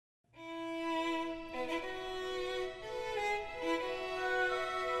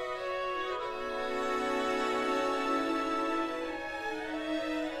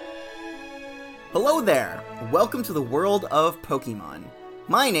Hello there! Welcome to the world of Pokemon.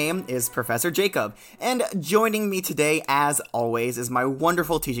 My name is Professor Jacob, and joining me today, as always, is my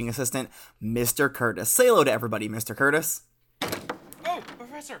wonderful teaching assistant, Mr. Curtis. Say hello to everybody, Mr. Curtis. Oh,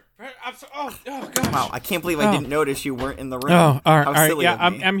 Professor! Oh gosh! Wow, I can't believe I didn't notice you weren't in the room. Oh, all right, How all right. silly Yeah,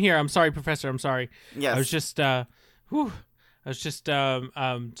 of me. I'm here. I'm sorry, Professor. I'm sorry. Yes. I was just,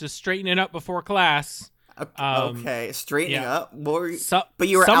 just straightening up before class. Okay, straightening yeah. up. What were you- So- but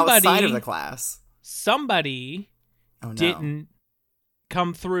you were somebody- outside of the class. Somebody Oh no. didn't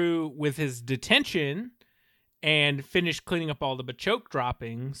come through with his detention and finish cleaning up all the Machoke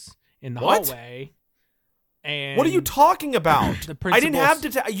droppings in the What? hallway. And What are you talking about? The I didn't have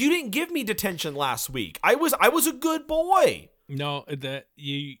principal's- you didn't give me detention last week. I was a good boy. No,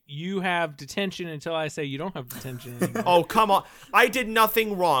 you have detention until I say you don't have detention anymore. Oh, come on. I did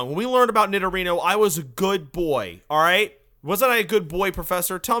nothing wrong. When we learned about Nidorino, I was a good boy. All right? Wasn't I a good boy,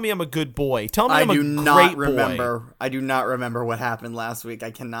 Professor? Tell me I'm a good boy. Tell me I'm a great boy. I do not remember what happened last week.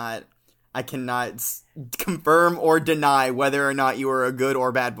 I cannot confirm or deny whether or not you were a good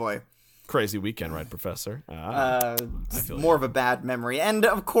or bad boy. Crazy weekend, right, Professor? It's feel more of a bad memory. And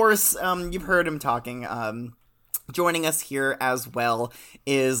of course, you've heard him talking. Joining us here as well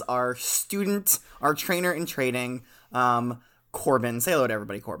is our student, our trainer in training, Corbin. Say hello to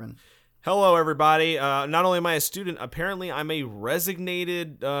everybody, Corbin. Hello, everybody. Not only am I a student, apparently I'm a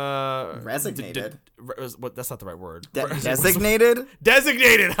resignated. Resignated? What? That's not the right word. Designated?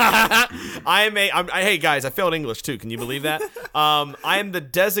 Designated. Hey guys, I failed English too. Can you believe that? I am the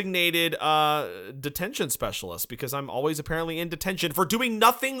designated detention specialist because I'm always apparently in detention for doing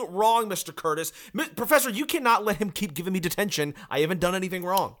nothing wrong, Mr. Curtis. Professor, you cannot let him keep giving me detention. I haven't done anything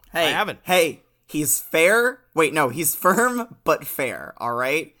wrong. Hey, I haven't. Hey, he's fair. Wait, no, he's firm but fair, all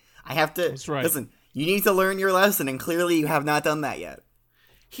right? I have to... That's right. Listen, you need to learn your lesson, and clearly you have not done that yet.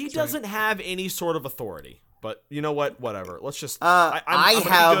 He doesn't have any sort of authority. But you know what? Whatever. Let's just. I'm gonna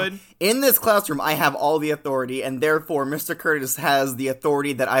have be good. in this classroom. I have all the authority, and therefore, Mr. Curtis has the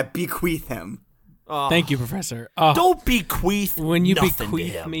authority that I bequeath him. Thank you, Professor. Don't bequeath. When you nothing to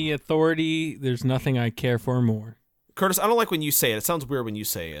bequeath him. me authority, there's nothing I care for more. Curtis, I don't like when you say it. It sounds weird when you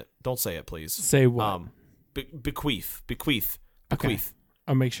say it. Don't say it, please. Say what? Bequeath. Okay.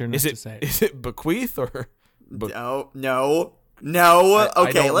 I'll make sure not Is to it say it. is it bequeath or? No. I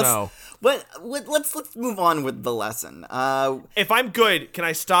Okay, don't know. let's move on with the lesson. If I'm good, can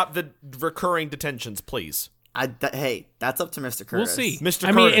I stop the recurring detentions, please? Hey, that's up to Mr. Curtis. We'll see. Mr.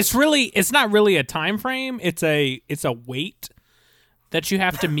 I mean, Curtis. it's not really a time frame. It's a weight that you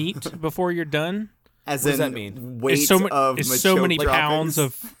have to meet before you're done. As What does in that mean? weight It's so, of it's so Machoke many droppings?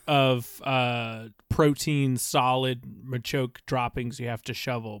 pounds of protein solid Machoke droppings you have to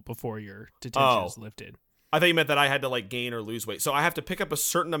shovel before your detention is lifted. I thought you meant that I had to like gain or lose weight, so I have to pick up a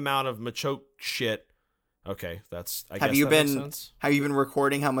certain amount of Machoke shit. Okay, that's. I Have guess you that makes been sense. Have you been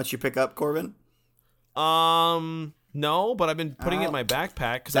recording how much you pick up, Corbin? No, but I've been putting it in my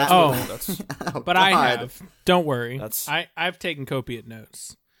backpack because that's. Oh. That's But I God. have. Don't worry. That's- I've taken copious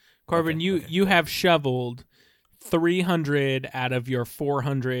notes. Corbin, Okay, you have shoveled 300 out of your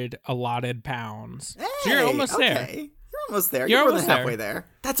 400 allotted pounds. So you're Hey, almost there. okay. You're almost there. You're You're more almost than there. halfway there.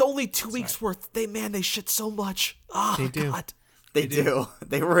 That's only 2 weeks worth. They shit so much. Oh, They do. God. They do.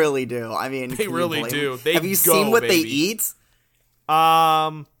 They really do. I mean, They can you really blame do. them? They Have you go, seen what they baby. eat?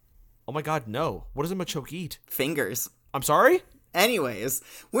 Oh my God, no. What does a Machoke eat? Fingers. I'm sorry? Anyways,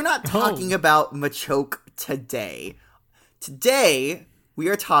 we're not talking about Machoke today. Today, we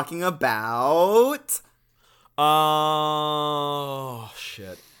are talking about... Oh,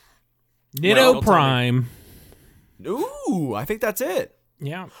 shit. Nido Well, don't tell me. Prime. Ooh, I think that's it.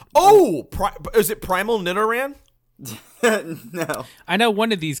 Yeah. Oh, is it Primal Nidoran? No. I know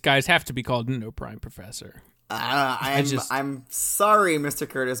one of these guys have to be called Nido Prime, Professor. I'm sorry, Mr.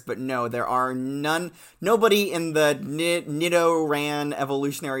 Curtis, but no, there are none. Nobody in the Nidoran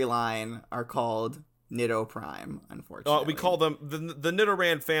evolutionary line are called Nido Prime, unfortunately. We call them the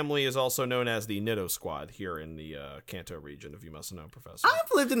Nidoran family is also known as the Nido Squad here in the Kanto region, if you must know, Professor.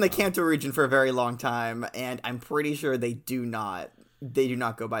 I've lived in the Kanto region for a very long time, and I'm pretty sure they do not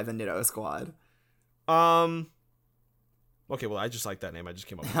go by the Nido Squad. Okay, well, I just like that name. I just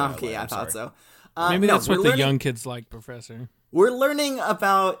came up with that. Okay, I I'm thought sorry. so. Maybe no, that's what we're the learning- young kids like, Professor. We're learning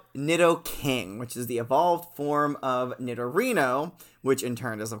about Nidoking, which is the evolved form of Nidorino, which in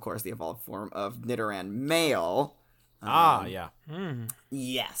turn is, of course, the evolved form of Nidoran male. Yeah.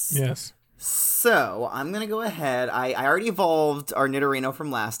 Yes. Yes. So, I'm going to go ahead. I already evolved our Nidorino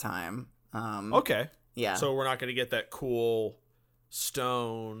from last time. Okay. Yeah. So we're not going to get that cool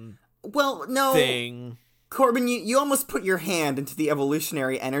stone well, no. thing. Corbin, you almost put your hand into the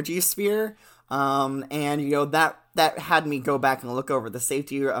evolutionary energy sphere. And that had me go back and look over the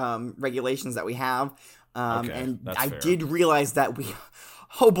safety regulations that we have. Okay, And that's I fair. did realize that we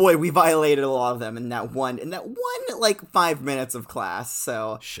violated a lot of them in that one like 5 minutes of class.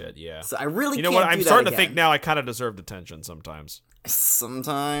 So Shit, yeah. I really You know can't what? I'm do that starting to again. think now I kind of deserve detention sometimes.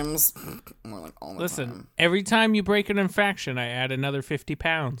 Sometimes, more like all the Listen, time. every time you break an infraction, I add another 50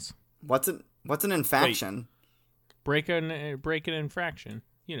 pounds. What's an infraction? Break an infraction,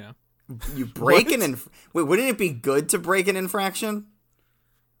 you know. You break wait, wouldn't it be good to break an infraction?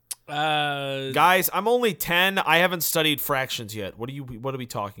 Guys, I'm only 10. I haven't studied fractions yet. What are we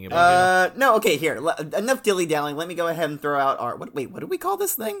talking about? No, okay, here. Enough dilly-dallying. Let me go ahead and throw out our what do we call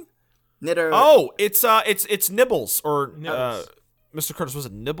this thing? Knitter. Oh, it's Nibbles or Nibbles. Mr. Curtis, was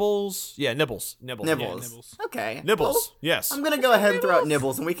it Nibbles? Yeah, Nibbles. Nibbles. Yeah, Nibbles. Okay. Nibbles. Well, Yes. I'm gonna go ahead and throw out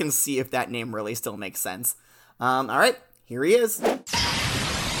Nibbles, and we can see if that name really still makes sense. All right, here he is.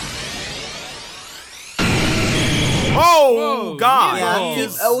 Oh Whoa, God. Yeah.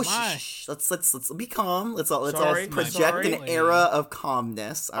 Nibbles. Shh, shh. Let's be calm. Let's all Sorry, project sorry. an era of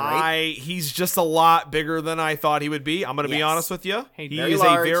calmness. All right. He's just a lot bigger than I thought he would be. I'm gonna be Yes. honest with you. Hey, He very is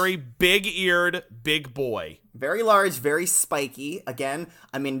large. a very big-eared big boy. Very large, very spiky. Again,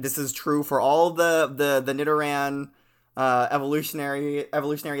 I mean, this is true for all the Nidoran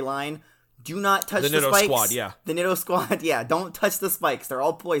evolutionary line. Do not touch The the Nido spikes. squad, yeah. The Nido squad, yeah. Don't touch the spikes. They're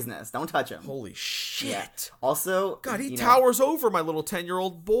all poisonous. Don't touch them. Holy shit. Yeah. Also, God, he you know- towers over my little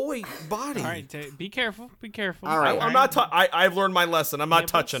 10-year-old boy body. All right, be careful. Be careful. All right. I'm not. I've learned my lesson. I'm not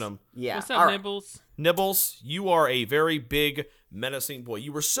Nibbles? touching him. Yeah. What's up, all right. Nibbles? Nibbles, you are a very big, menacing boy.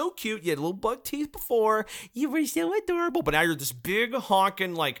 You were so cute. You had little buck teeth before. You were so adorable. But now you're this big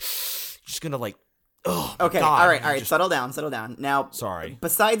honking, like, just gonna like. Oh. my Okay. God. All right. All right. Just- Settle down. Now, Sorry.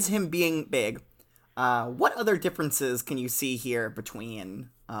 besides him being big, what other differences can you see here between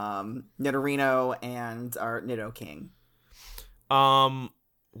Nidorino and our Nidoking?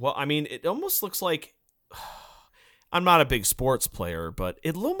 Well, I mean, it almost looks like. I'm not a big sports player, but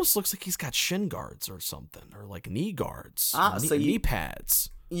it almost looks like he's got shin guards or something, or like knee guards, so knee pads.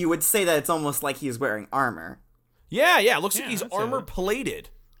 You would say that it's almost like he's wearing armor. Yeah, it looks like Yeah, he's that's armor it. plated.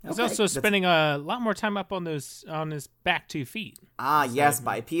 He's Okay, also that's- spending a lot more time up on his back 2 feet. Yes,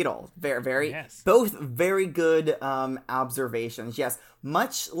 bipedal. Very, Yes. both very good observations. Yes,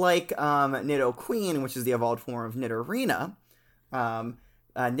 much like Nidoqueen, which is the evolved form of Nidorina,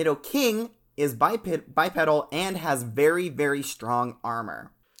 Nidoking is bipedal and has very, very strong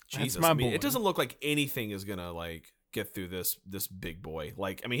armor. Jesus, my I mean, boy. it doesn't look like anything is gonna like get through this big boy.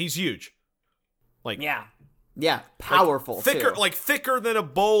 Like, I mean, he's huge. Like, Yeah, powerful, thicker, too. like thicker than a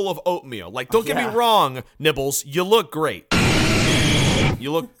bowl of oatmeal. Like, don't get Yeah. me wrong, Nibbles, you look great.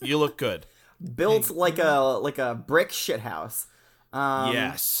 You look good. Built like a brick shithouse.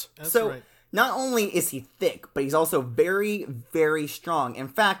 Yes. That's So right. not only is he thick, but he's also very, very strong. In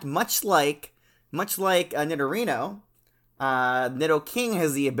fact, much like Nidorino, Nidoking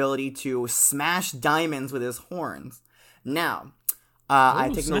has the ability to smash diamonds with his horns. Now, I've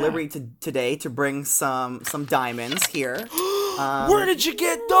taken the snap. liberty today to bring some diamonds here. Where did you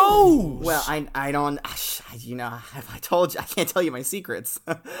get those? Well, I don't, I told you, I can't tell you my secrets.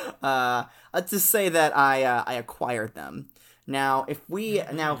 Let's just say that I acquired them. Now, if we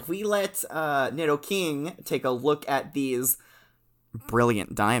let Nidoking take a look at these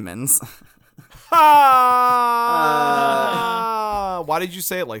brilliant diamonds. Why did you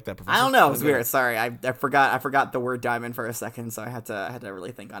say it like that, Professor? I don't know. It was weird. Sorry, I forgot the word diamond for a second, so I had to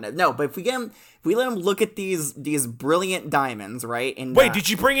really think on it. No, but if we let him look at these brilliant diamonds, right? And Wait, did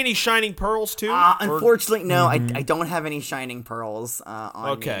you bring any shining pearls too? Or- unfortunately, no. I don't have any shining pearls on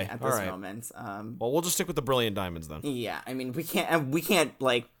me Okay, at all this right. moment. Well, we'll just stick with the brilliant diamonds then. Yeah, I mean, we can't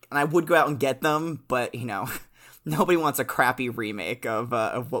like, and I would go out and get them, but nobody wants a crappy remake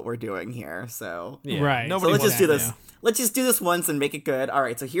of what we're doing here. So Yeah, Right. So Nobody let's wants just do that this. now. Let's just do this once and make it good. All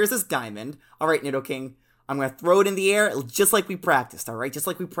right, so here's this diamond. All right, Nidoking, I'm gonna throw it in the air just like we practiced. All right, just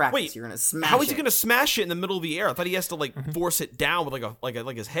like we practiced. Wait, You're gonna smash How is it. he gonna smash it in the middle of the air? I thought he has to like force it down with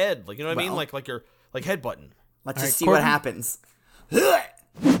like his head, like, you know what I mean, Well- like your head button. Let's All just right, see Corbin? what happens.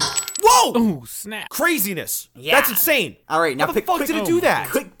 Whoa! Ooh, snap. Craziness! Yeah. That's insane. All right, now How the fuck quick, did it do that?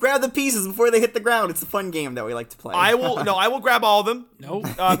 quick, grab the pieces before they hit the ground. It's a fun game that we like to play. I will grab all of them. Nope.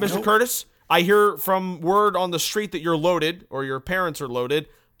 Mr. Nope. Curtis, I hear from word on the street that you're loaded or your parents are loaded.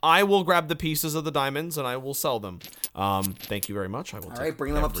 I will grab the pieces of the diamonds and I will sell them. Thank you very much. I will. All right,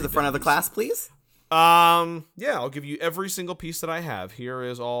 bring them up to the front of the class, please. Yeah, I'll give you every single piece that I have. Here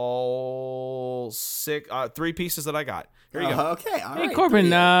is all 3 pieces that I got. Here you go. Okay, all Hey, right. Corbin,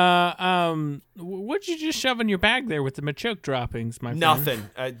 three. what'd you just shove in your bag there with the Machoke droppings, my friend? Nothing.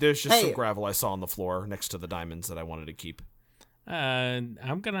 There's just Hey. some gravel I saw on the floor next to the diamonds that I wanted to keep. I'm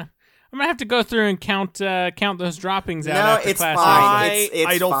gonna have to go through and count those droppings out No, after it's class. fine. ends. It's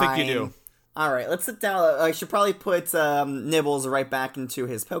I don't fine. think you do. All right, let's sit down. I should probably put Nibbles right back into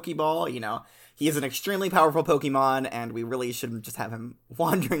his Pokeball. You know, he is an extremely powerful Pokemon, and we really shouldn't just have him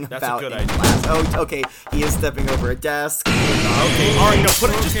wandering That's a about good in idea. class. Oh, okay. He is stepping over a desk. Okay, all right, no, just put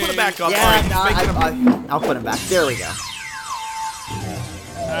it back up. Yeah, All right, no, just make it I'll put him back. There we go.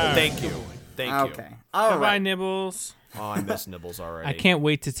 Thank you. Thank you. Okay. All Bye, right. Nibbles. Oh, I miss Nibbles already. I can't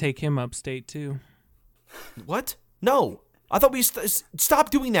wait to take him upstate too. What? No. I thought we stop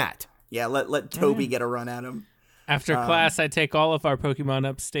doing that. Yeah, let Toby get a run at him. After class, I take all of our Pokemon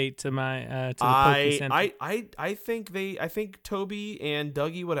upstate to my to the Poke Center. I think Toby and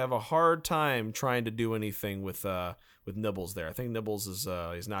Dougie would have a hard time trying to do anything with Nibbles there. I think Nibbles is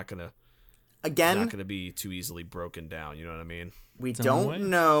he's not gonna be too easily broken down. You know what I mean? We Some don't way.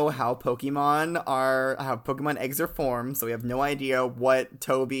 know how Pokemon eggs are formed, so we have no idea what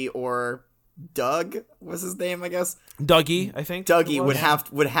Toby or Doug was his name, I guess. Dougie, I think. Dougie it would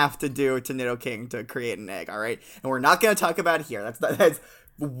was. have to do to Nidoking to create an egg, all right? And we're not going to talk about it here. That's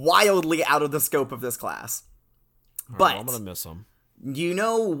wildly out of the scope of this class. All right, But well, I'm gonna miss him. you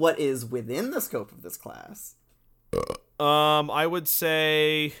know what is within the scope of this class? I would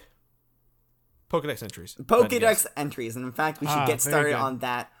say Pokedex entries. Pokédex entries, and in fact, we should get very started good. on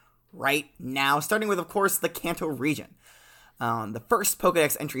that right now, starting with, of course, the Kanto region. The first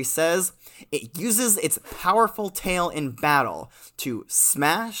Pokédex entry says, it uses its powerful tail in battle to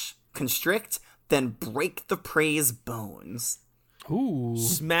smash, constrict, then break the prey's bones. Ooh.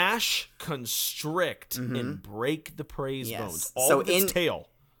 Smash, constrict, and break the prey's Yes. bones. All So with its in- tail.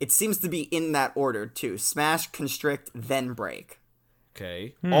 It seems to be in that order, too. Smash, constrict, then break.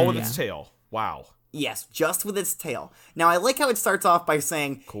 Okay. All with its tail. Wow. Yes, just with its tail. Now, I like how it starts off by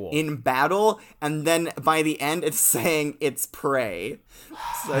saying, Cool. in battle, and then by the end, it's saying it's prey.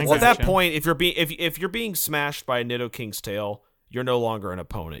 So I Well, at that Gotcha. point, if you're being smashed by a Nidoking's tail, you're no longer an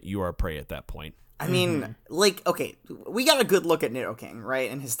opponent. You are prey at that point. I mean, like, okay, we got a good look at Nidoking, right,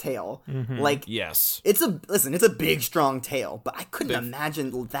 and his tail. Like, Yes. it's a big, strong tail, but I couldn't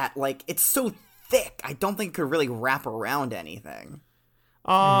imagine that, like, it's so thick, I don't think it could really wrap around anything,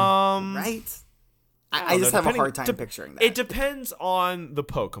 right? I just have a hard time picturing that. It depends on the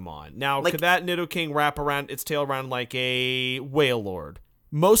Pokemon. Now, Like- could that Nidoking wrap around its tail around like a Wailord?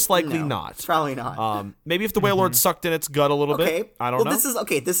 Most likely No, not. Probably not. Maybe if the Wailord sucked in its gut a little Okay, bit. I don't know. This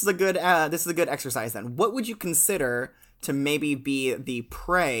is a good exercise then. What would you consider to maybe be the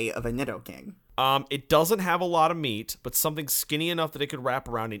prey of a Nidoking? It doesn't have a lot of meat, but something skinny enough that it could wrap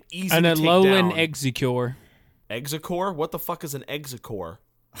around and easily And a take lowland down. Executor. Executor? What the fuck is an Executor?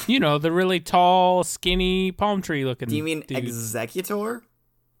 You know, the really tall, skinny, palm tree looking Do you mean dude. Executor?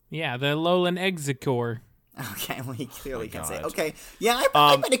 Yeah, the lowland Executor. Okay, well, he clearly can't say. God. Okay, yeah,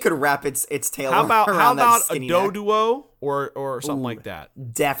 I bet it could wrap its tail How about around that a skinny neck. Doduo or something like that?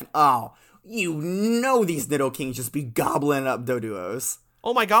 Oh, you know these Nidokings just be gobbling up Doduos.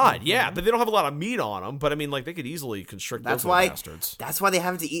 Oh my god, yeah, but they don't have a lot of meat on them. But I mean, like they could easily constrict That's those little why. bastards. That's why they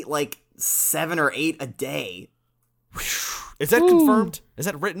have to eat like 7 or 8 a day. Is that confirmed? Is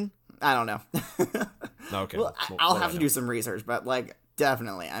that written? I don't know. Okay, Well, well, I'll what have do to I do know? some research, but like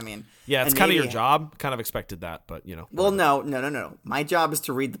definitely. I mean, Yeah, it's and kind of maybe- your job. Kind of expected that, but you know. Well, no. My job is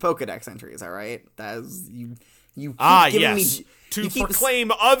to read the Pokedex entries. All right, that's you. You keep giving yes, me to you keep-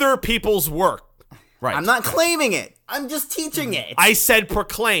 proclaim other people's work. Right. I'm not claiming it. I'm just teaching it. I said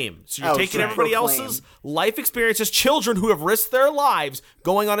proclaim. So you're Oh, taking sure. everybody Proclaim. else's life experiences, children who have risked their lives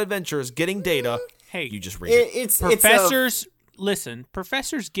going on adventures, getting data. Hey, You just read it. It's Professor's listen,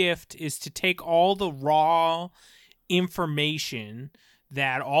 Professor's gift is to take all the raw information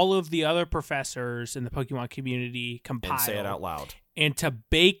that all of the other professors in the Pokemon community compile And say it out loud. and to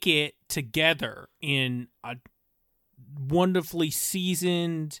bake it together in a wonderfully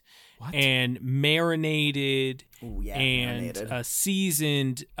seasoned and marinated Ooh, yeah, and marinated. a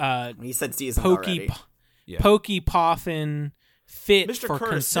seasoned You said seasoned already. Yeah. Pokepoffin fit Mr. for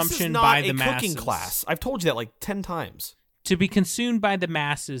Curtis, this is consumption not by a the masses. cooking class. I've told you that like 10 times. To be consumed by the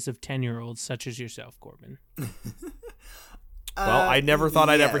masses of 10-year-olds such as yourself, Corbin. Well, I never thought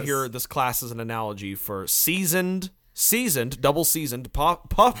I'd ever yes. hear this class as an analogy for double seasoned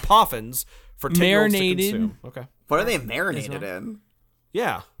poffins for 10-year-olds to Marinated. consume. Okay. What are they marinated in?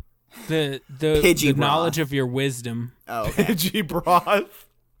 Yeah. The Pidgey the broth. knowledge of your wisdom. Oh, okay. Pidgey broth.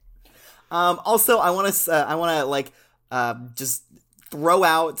 Also, I want to like just throw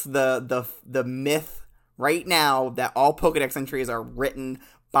out the myth right now that all Pokedex entries are written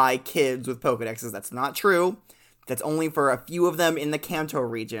by kids with Pokedexes. That's not true. That's only for a few of them in the Kanto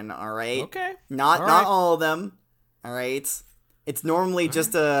region. All right. Okay. Not all of them. All right. It's normally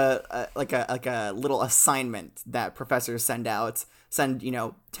just a little assignment that professors send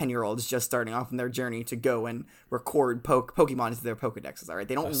 10-year-olds just starting off in their journey to go and record Pokemon into their Pokedexes, all right?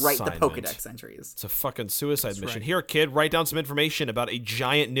 They don't write the Pokedex entries. It's a fucking suicide mission. right. Here, kid, write down some information about a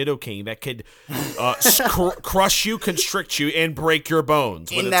giant Nidoking that could crush you, constrict you, and break your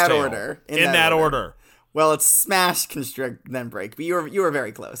bones. In that order. In that order. Well, it's smash, constrict, then break, but you were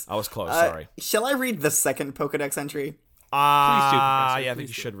very close. I was close, sorry. Shall I read the second Pokedex entry? Please do, Professor. Yeah, I think Please you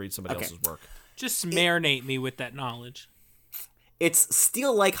do. should read somebody else's work. Just marinate me with that knowledge. Its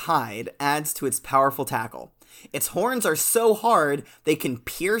steel-like hide adds to its powerful tackle. Its horns are so hard they can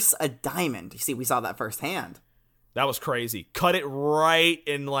pierce a diamond. You see, we saw that firsthand. That was crazy. Cut it right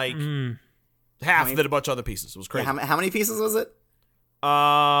in like half, then a bunch of other pieces. It was crazy. Yeah, how many pieces was it?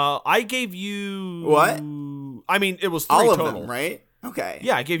 I gave you What? I mean, it was 3 All of total, them, right? Okay.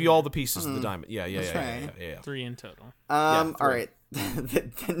 Yeah, I gave you all the pieces of the diamond. Yeah. right. 3 in total. All 3. right.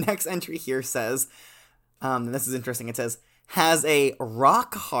 The next entry here says, this is interesting. It says, has a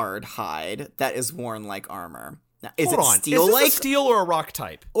rock hard hide that is worn like armor. Now, is Hold it on. steel-like Is this a steel or a rock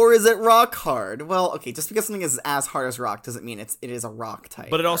type? or is it rock hard? Well, okay, just because something is as hard as rock doesn't mean it is a rock type.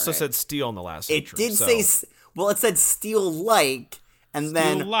 But it also all right? said steel in the last it entry, did so. say it said steel-like and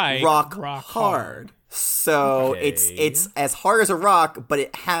then Steel-like, rock rock hard. hard. So Okay. it's as hard as a rock, but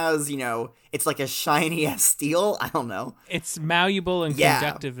it has, it's like as shiny as steel. I don't know. It's malleable and Yeah.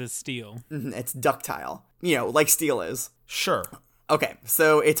 conductive as steel. It's ductile, like steel is. Sure. Okay,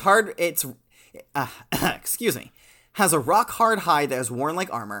 so it's hard. It's excuse me. Has a rock hard hide that is worn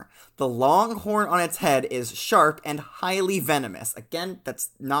like armor. The long horn on its head is sharp and highly venomous. Again,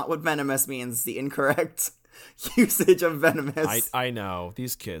 that's not what venomous means. The incorrect usage of venomous. I know.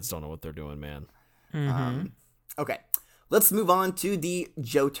 These kids don't know what they're doing, man. Okay, let's move on to the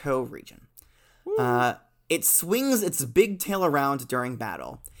Johto region. It swings its big tail around during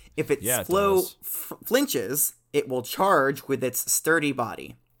battle. If its Yeah, it flow does. flinches, it will charge with its sturdy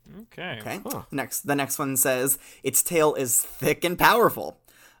body. Okay. Okay. Huh. The next one says its tail is thick and powerful.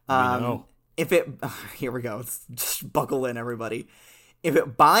 know. If it here we go. Let's just buckle in, everybody. If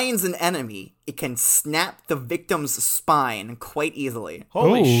it binds an enemy, it can snap the victim's spine quite easily.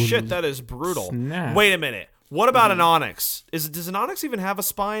 Holy Oh, shit, that is brutal. snap. Wait a minute. What about an Onyx? Does an Onyx even have a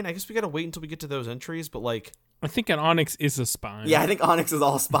spine? I guess we gotta wait until we get to those entries, but like... I think an Onyx is a spine. Yeah, I think Onyx is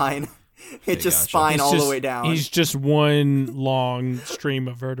all spine. It's just gotcha. spine He's all just- the way down. He's just one long stream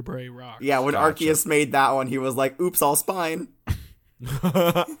of vertebrae rock. Yeah, when Gotcha. Arceus made that one, he was like, "Oops, all spine."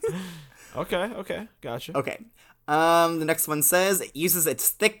 Okay, gotcha. Okay. The next one says it uses its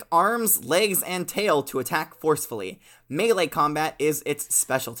thick arms, legs, and tail to attack forcefully. Melee combat is its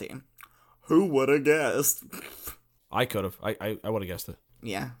specialty. Who would have guessed? I could have. I would have guessed it.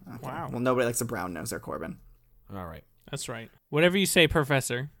 Yeah. Okay. Wow. Well, nobody likes a brown noser, Corbin. All right. That's right. Whatever you say,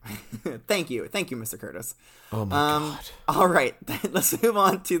 Professor. Thank you, Mr. Curtis. Oh my god. All right, let's move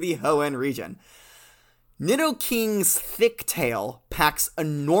on to the Hoenn region. Nidoking's thick tail packs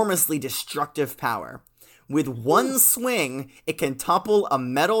enormously destructive power. With one swing, it can topple a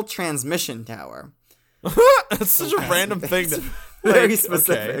metal transmission tower. That's such a random thing. Very okay.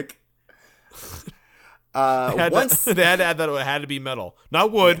 specific. They had Once they had to add that it had to be metal,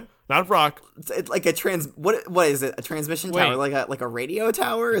 not wood, not rock. it's like a what is it? A transmission tower, Wait. like a radio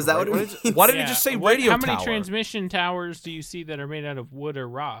tower? Is that what it means? Why didn't it just say What- radio How many tower? transmission towers do you see that are made out of wood or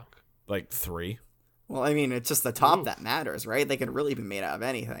rock? Like 3. Well, I mean, it's just the top that matters, right? They could really be made out of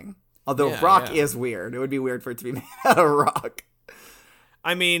anything. Although Yeah, rock yeah. is weird. It would be weird for it to be made out of rock.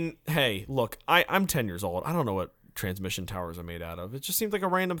 I mean, hey, look, I'm 10 years old. I don't know what transmission towers are made out of. It just seems like a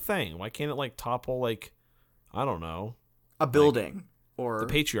random thing. Why can't it like topple like, I don't know, A building or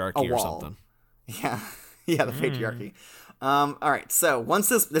the patriarchy a or wall. something? Yeah, yeah, the patriarchy. All right, so once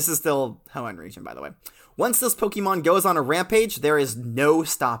this is still Hoenn region, by the way. Once this Pokemon goes on a rampage, there is no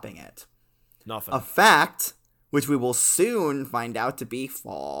stopping it. Nothing. A fact which we will soon find out to be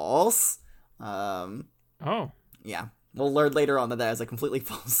false. Oh. Yeah, we'll learn later on that that is a completely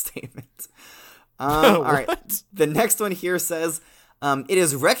false statement. All right, What? the next one here says it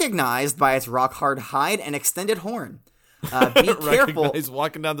is recognized by its rock hard hide and extended horn. Be careful. Recognize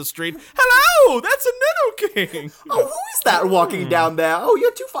walking down the street. Hello, that's a Nidoking. Oh, who is that walking down there? Oh,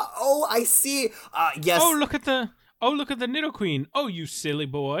 you're too far. Oh, I see. Yes. Oh, look at the Oh, look at the Nidoqueen. Oh, you silly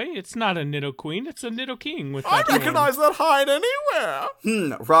boy. It's not a Nidoqueen. It's a Nidoking with I that horn. recognize that hide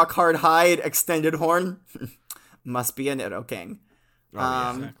anywhere. Rock hard hide, extended horn. Must be a Nidoking.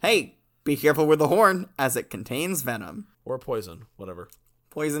 Hey, be careful with the horn, as it contains venom. Or poison, whatever.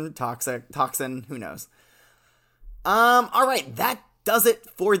 Poison, toxin, who knows. All right, that does it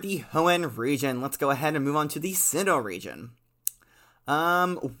for the Hoenn region. Let's go ahead and move on to the Sinnoh region.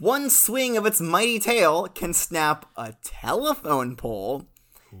 One swing of its mighty tail can snap a telephone pole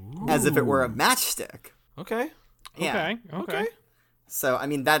as if it were a matchstick. Okay. Yeah. Okay. So, I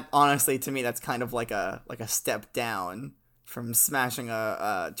mean, that honestly, to me, that's kind of like a step down from smashing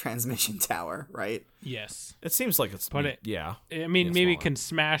a transmission tower, right? Yes. It seems like it's... But yeah. I mean, Yeah, maybe smaller. it can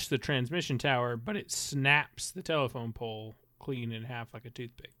smash the transmission tower, but it snaps the telephone pole clean in half like a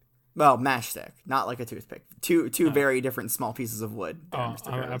toothpick. Well, matchstick, not like a toothpick. Two very different small pieces of wood. there, Oh, Mr.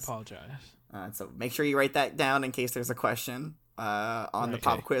 I Curtis. apologize. So make sure you write that down in case there's a question on the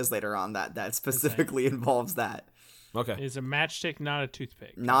pop Okay. quiz later on that specifically involves that. Okay. It's a matchstick, not a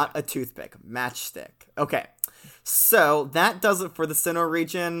toothpick. Not a toothpick, matchstick. Okay, so that does it for the Sinnoh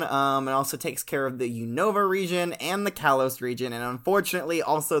region. It also takes care of the Unova region and the Kalos region, and unfortunately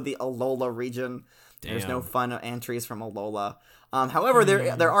also the Alola region. There's no Damn. fun entries from Alola. However,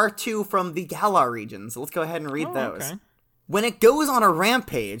 there are two from the Galar region, so let's go ahead and read Oh, those. okay. When it goes on a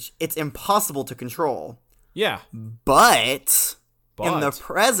rampage, it's impossible to control. Yeah. But in the But-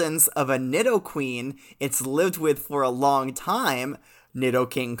 presence of a Nidoqueen it's lived with for a long time,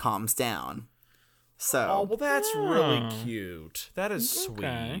 Nidoking calms down. So, Oh, well, that's really Oh. cute. That is sweet.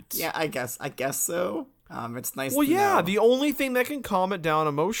 Okay. yeah, I guess so. It's nice Well, to yeah, know. the only thing that can calm it down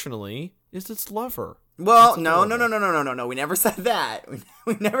emotionally is its lover. Well, That's no. adorable. We never said that.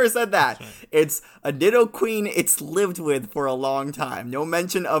 We never said that. It's a Nidoqueen it's lived with for a long time. No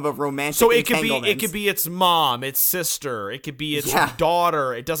mention of a romantic So it could entanglement. be its mom, its sister, it could be its Yeah.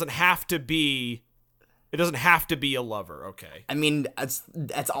 daughter. It doesn't have to be a lover. Okay. I mean,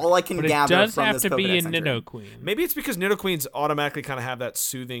 that's all I can But it gather does from have this to be a Pokedex entry. Nidoqueen. Maybe it's because Nidoqueens automatically kind of have that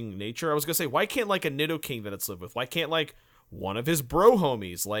soothing nature. I was gonna say, why can't like a Nidoking that it's lived with? Why can't like one of his bro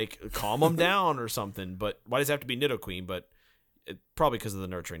homies like calm him down or something? But why does it have to be Nidoqueen? But probably because of the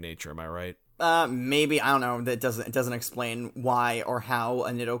nurturing nature. Am I right? Maybe, I don't know. That it doesn't explain why or how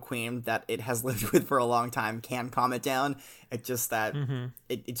a Nidoqueen that it has lived with for a long time can calm it down. It's just that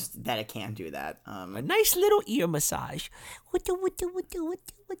it just that it can do that. A nice little ear massage.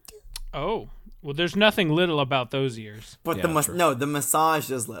 Oh, well, there's nothing little about those ears. But Yeah, true. the massage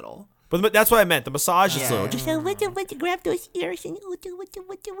is little. But that's what I meant. The massage is Yeah. little. Just So grab those ears and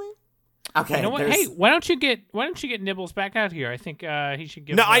Okay, You know what? there's- Hey, why don't you get Nibbles back out here? I think he should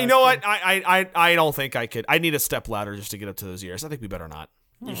give. no, I know some- what I don't think I could. I need a step ladder just to get up to those ears. I think we better not.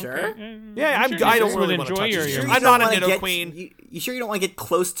 you sure? Yeah, I'm sure I Nibbles don't really would want to enjoy touch your his ears. ears. You I'm don't not a wanna Nidoqueen. You sure you don't want to get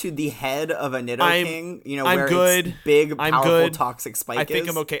close to the head of a Nidoking? You know, I'm where good. its big, I'm powerful, good. toxic spike I think is?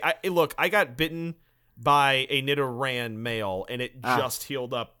 I'm okay. Look, I got bitten by a Nidoran male, and it just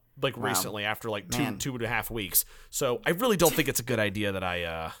healed up like recently after like Man. 2.5 weeks. So I really don't think it's a good idea that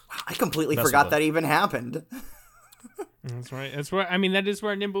I. I completely mess forgot with that even happened. That's right. That's where. I mean, that is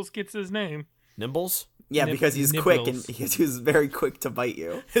where Nibbles gets his name. Nimbles. Yeah, because he's quick and Nibbles. he's very quick to bite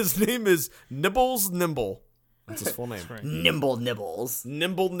you. His name is Nibbles Nimble. That's his full name. Right. Nimble nibbles.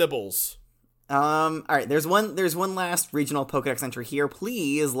 Nimble Nibbles. All right. There's one last regional Pokedex entry here.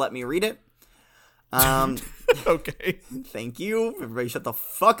 Please let me read it. Okay. Thank you. Everybody shut the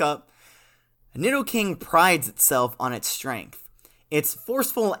fuck up. Nidoking prides itself on its strength. It's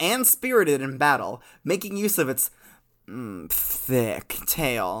forceful and spirited in battle, making use of its thick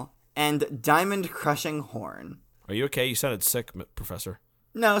tail and diamond-crushing horn. Are you okay? You sounded sick, Professor.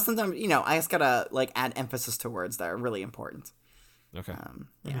 No, sometimes, I just gotta, add emphasis to words that are really important. Okay.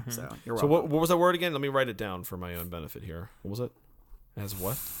 Yeah, so you're So welcome. what was that word again? Let me write it down for my own benefit here. What was it? As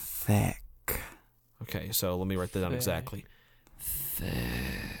what? Thick. Okay, so let me write that down exactly.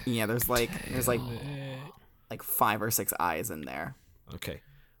 Yeah, there's like 5 or 6 eyes in there. Okay.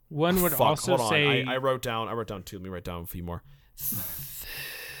 One would Fuck, also hold on. say. I wrote down two. Let me write down a few more.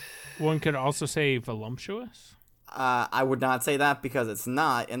 One could also say voluptuous. I would not say that because it's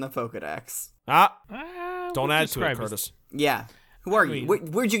not in the Pokedex. Don't would add to it, describe as- Curtis. Yeah. Who are mean- you?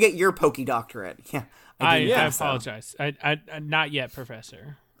 Where'd you get your Poke Doctorate? Yeah. I didn't think so. apologize. I not yet,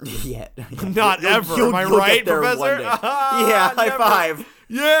 Professor. Yet. Not ever. Am I you'll right, get there one Professor? day. Yeah, high Never. five.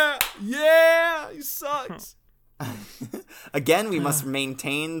 Yeah, he sucks. Again, we must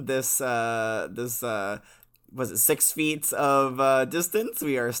maintain this was it 6 feet of distance?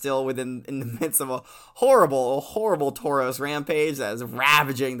 We are still in the midst of a horrible Tauros rampage that is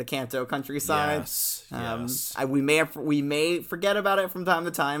ravaging the Kanto countryside. Yes. We may forget about it from time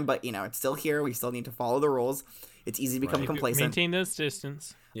to time, but it's still here. We still need to follow the rules. It's easy to become complacent. Maintain those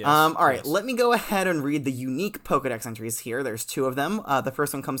distance. Yes, all right, yes. let me go ahead and read the unique Pokedex entries here. There's 2 of them. The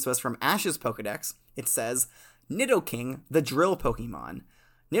first one comes to us from Ash's Pokedex. It says, Nidoking, the drill Pokemon.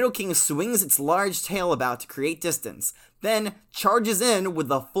 Nidoking swings its large tail about to create distance, then charges in with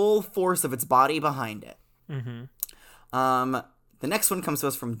the full force of its body behind it. The next one comes to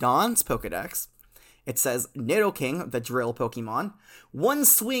us from Dawn's Pokedex. It says, Nidoking, the drill Pokemon. One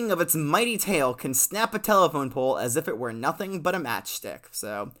swing of its mighty tail can snap a telephone pole as if it were nothing but a matchstick.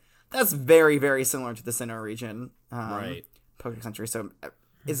 So that's very, very similar to the Sinnoh region. Right. Pokedex entry. So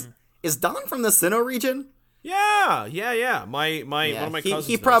is Dawn from the Sinnoh region? Yeah. My one of my cousins.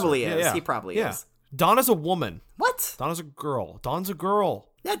 He knows probably her. is. Yeah. He probably is. Donna's a woman. What? Donna's a girl. Dawn's a girl.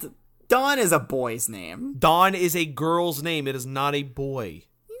 Dawn is a boy's name. Dawn is a girl's name. It is not a boy.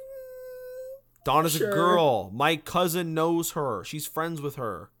 Dawn is a girl. My cousin knows her. She's friends with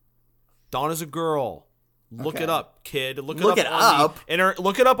her. Dawn is a girl. Look it up, kid. Look it up.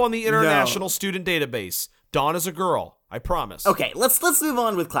 Look it up on the International Student Database. Dawn is a girl. I promise. Okay, let's move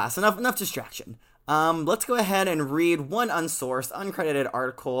on with class. Enough distraction. Let's go ahead and read one unsourced, uncredited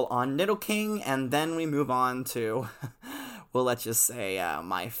article on Nidoking, and then we move on to, well, let's just say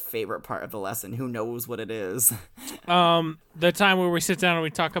my favorite part of the lesson. Who knows what it is? The time where we sit down and we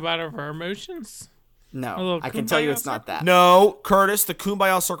talk about our emotions. No, I can tell you it's not that. No, Curtis, the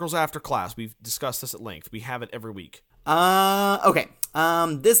Kumbaya circles after class. We've discussed this at length. We have it every week. Okay.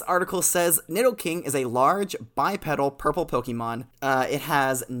 This article says Nidoking is a large bipedal purple Pokemon. It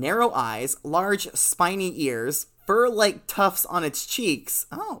has narrow eyes, large spiny ears, fur-like tufts on its cheeks.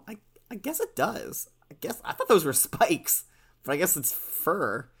 Oh, I guess it does. I thought those were spikes, but I guess it's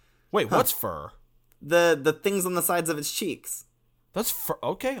fur. Wait, what's fur? The things on the sides of its cheeks. That's fur.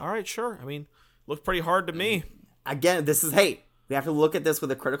 Okay, all right, sure. I mean, looked pretty hard to me. Again, we have to look at this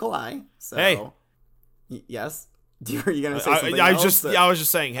with a critical eye. So, Hey. Yes? Are you gonna say something else? I was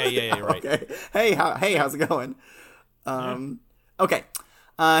just saying, hey, yeah, right. Okay. Hey, how's it going? Okay.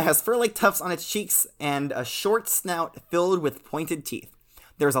 It has fur-like tufts on its cheeks and a short snout filled with pointed teeth.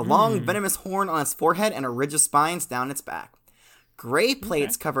 There's a long venomous horn on its forehead and a ridge of spines down its back. Gray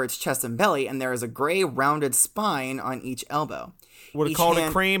plates cover its chest and belly, and there is a gray rounded spine on each elbow. Would have called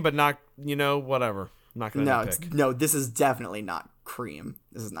it cream, but not, whatever. I'm not going to pick. No, this is definitely not cream.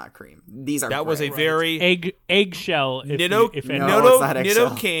 This is not cream. These are That was gray. a very eggshell. Nidoking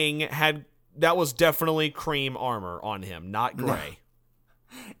had that was definitely cream armor on him, not gray.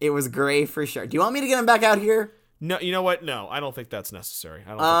 It was gray for sure. Do you want me to get him back out here? No, you know what? No, I don't think that's necessary. I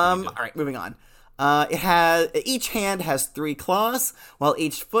don't all right, moving on. Each hand has 3 claws, while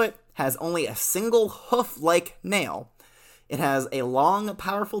each foot has only a single hoof-like nail. It has a long,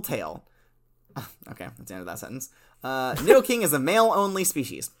 powerful tail. Okay, that's the end of that sentence. Nidoking is a male-only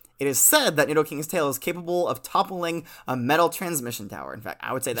species. It is said that Nidoking's tail is capable of toppling a metal transmission tower. In fact,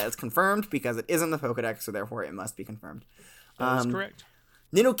 I would say that it's confirmed because it is in the Pokedex, so therefore it must be confirmed. That is correct.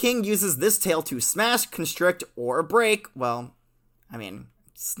 Nidoking uses this tail to smash, constrict, or break. Well, I mean,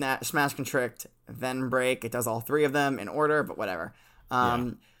 smash, constrict, then break. It does all 3 of them in order, but whatever.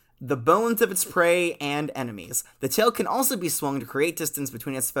 The bones of its prey and enemies. The tail can also be swung to create distance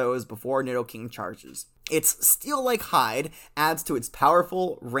between its foes before Nidoking charges. Its steel-like hide adds to its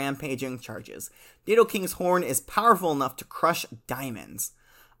powerful, rampaging charges. Nidoking's horn is powerful enough to crush diamonds.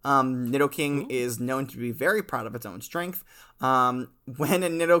 Nidoking is known to be very proud of its own strength. When a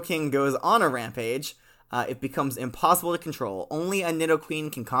Nidoking goes on a rampage, it becomes impossible to control. Only a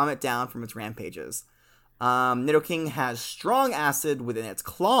Nidoqueen can calm it down from its rampages. Nidoking has strong acid within its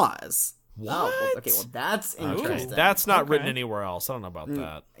claws. What? Oh, okay, well, that's interesting. That's not written anywhere else. I don't know about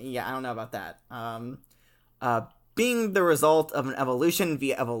that. Yeah, I don't know about that. Being the result of an evolution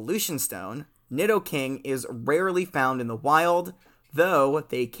via evolution stone, Nidoking is rarely found in the wild, though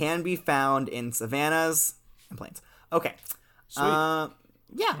they can be found in savannas and plains. Okay. Sweet.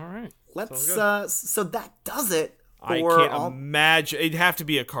 Yeah. All right. Let's so that does it I for can't all. imagine. It'd have to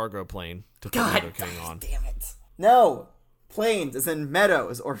be a cargo plane to put God, Nidoking on. damn it. No. Plains is in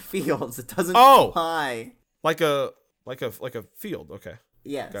meadows or fields. It doesn't Oh! fly. Like a field. Okay.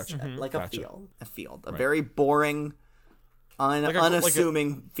 Yes, Gotcha. like Gotcha. a field, a very boring,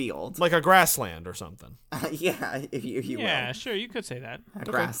 unassuming field. Like a grassland or something. Yeah, if you Yeah, will, sure, you could say that. a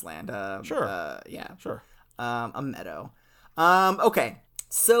grassland. Sure. Yeah, Sure. a meadow. Okay,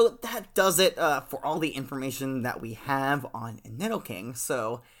 so that does it for all the information that we have on Nidoking.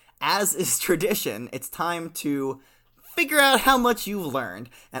 So, as is tradition, it's time to figure out how much you've learned.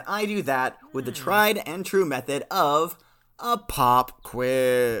 And I do that with the tried and true method of a pop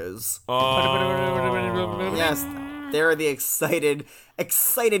quiz. Yes, there are the excited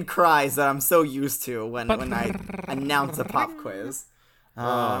cries that I'm so used to when I announce a pop quiz.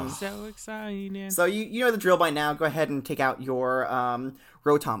 So exciting. So you know the drill by now. Go ahead and take out your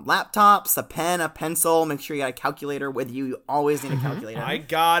Rotom laptops, a pen, a pencil. Make sure you got a calculator with you. You always need a calculator. I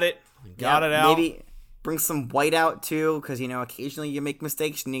got it. Got it out. Maybe bring some white out too, because occasionally you make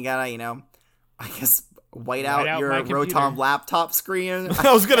mistakes and you gotta I guess white out your my computer. Rotom laptop screen.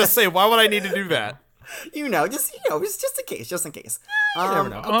 I was gonna say, why would I need to do that? just in case. You never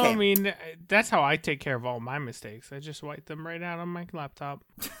know. Okay. Oh, I mean, that's how I take care of all my mistakes. I just wipe them right out on my laptop.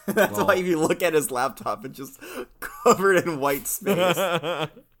 That's why if you look at his laptop, it's just covered in white space.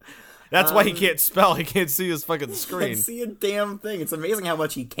 That's why he can't spell. He can't see his fucking Can't screen. see a damn thing. It's amazing how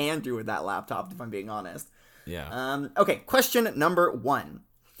much he can do with that laptop, if I'm being honest. Yeah. Okay, question number 1.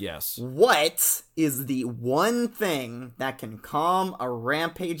 Yes. What is the one thing that can calm a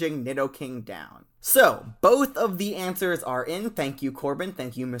rampaging Nidoking down? So, both of the answers are in. Thank you, Corbin.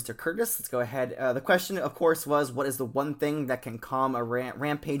 Thank you, Mr. Curtis. Let's go ahead. The question, of course, was, what is the one thing that can calm a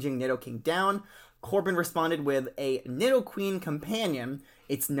rampaging Nidoking down? Corbin responded with a Nidoqueen companion.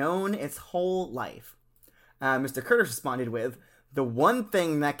 It's known its whole life. Mr. Curtis responded with, the one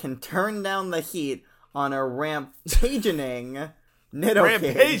thing that can turn down the heat on a rampaging Nidoking.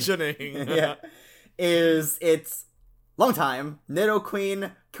 Rampagening. Yeah. Is its longtime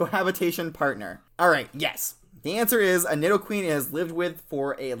Nidoqueen cohabitation partner. Alright, yes. The answer is a Nidoqueen it has lived with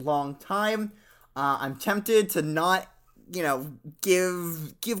for a long time. I'm tempted to not,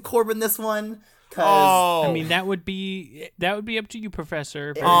 give Corbin this one. Oh. I mean, that would be up to you,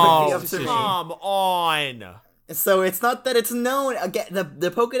 Professor. Oh, up to me. come on. So it's not that it's known. Again,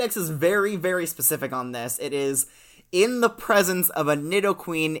 the Pokedex is very, very specific on this. It is in the presence of a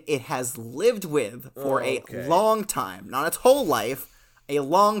Nidoqueen it has lived with for a long time. Not its whole life, a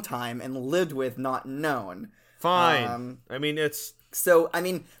long time, and lived with, not known. Fine. It's... So,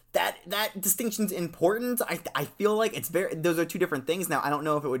 that distinction's important. I feel like those are two different things. Now, I don't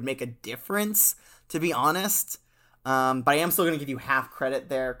know if it would make a difference, to be honest. But I am still going to give you half credit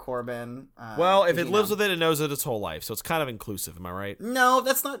there, Corbin. Well, if it lives with it knows it its whole life, so it's kind of inclusive. Am I right? No,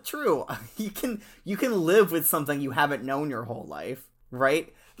 that's not true. You can live with something you haven't known your whole life,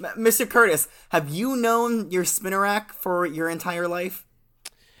 right? Mr. Curtis, have you known your Spinarak for your entire life?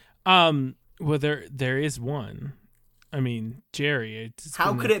 Well, there is one. I mean, Jerry.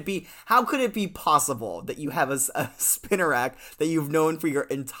 How could it be possible that you have a Spinarak that you've known for your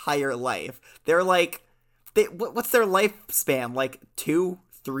entire life? They're like, what's their lifespan? Like 2-3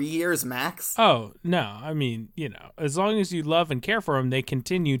 years max? Oh, no. I mean, as long as you love and care for them, they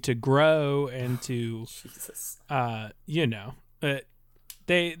continue to grow and to, Jesus.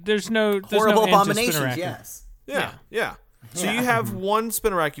 there's no Horrible end to abominations, Spinarak. yes. Yeah. So you have one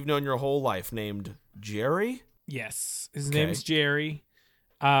Spinarak you've known your whole life named Jerry? Yes. His name's Jerry.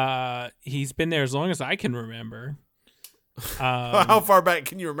 He's been there as long as I can remember. How far back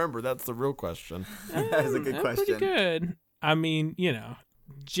can you remember? That's the real question. That is a good question. Pretty good. I mean,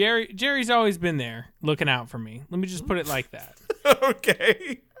 Jerry's always been there looking out for me. Let me just put it like that.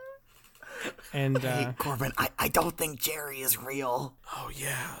 Okay. And hey, Corbin, I don't think Jerry is real. Oh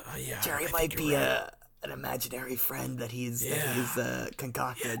yeah. Jerry might be an imaginary friend that he's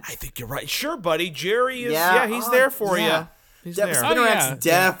concocted. I think you're right. Sure, buddy. Jerry is. Yeah, he's there for you. He's there. Spinaraks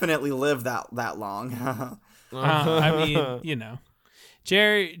definitely live that long. I mean,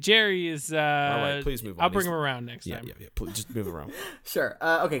 Jerry is. All right, please move on. I'll bring him around next time. Yeah. Please just move around. Sure.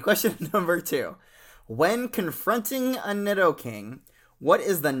 Okay. Question number 2: when confronting a Nidoking, what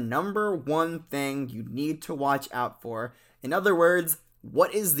is the number one thing you need to watch out for? In other words,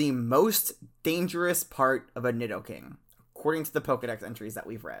 what is the most dangerous part of a Nidoking, according to the Pokedex entries that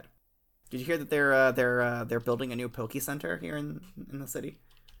we've read? Did you hear that they're building a new Poke Center here in the city?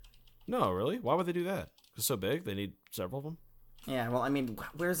 No, really? Why would they do that? It's so big. They need several of them. Yeah. Well, I mean,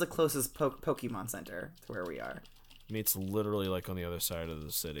 where's the closest Pokemon Center to where we are? I mean, it's literally like on the other side of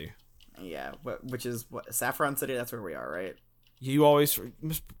the city. Yeah. Which is what, Saffron City? That's where we are, right? You always,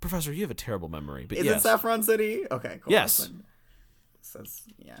 Professor, you have a terrible memory. But is it Saffron City? Okay. Cool. Yes.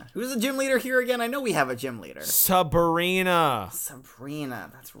 Yeah. Who's the gym leader here again? I know we have a gym leader. Sabrina.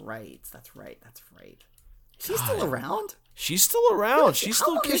 That's right. She's still around? She's still around. She's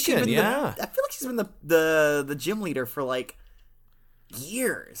still kicking. Yeah. I feel like she's been the gym leader for like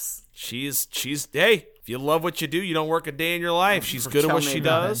years. She's hey, if you love what you do, you don't work a day in your life. She's good at what she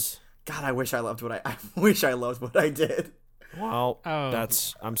does. God, I wish I loved what I did. Well, Oh.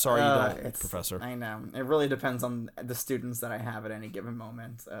 I'm sorry you don't, It's- Professor. I know. It really depends on the students that I have at any given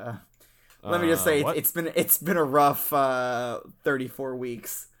moment. Let me just say what? it's been a rough 34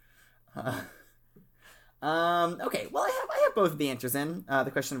 weeks. Okay, well I have both of the answers in. The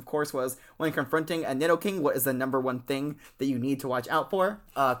question, of course, was when confronting a Nidoking, what is the number one thing that you need to watch out for?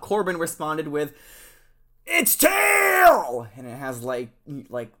 Corbin responded with, "Its tail!" And it has like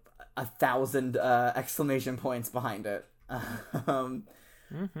 1,000 exclamation points behind it.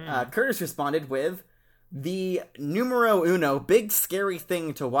 Curtis responded with, "The numero uno big scary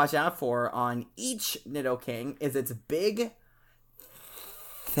thing to watch out for on each Nidoking is its big,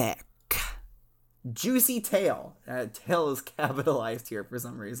 thick, juicy tail." Tail is capitalized here for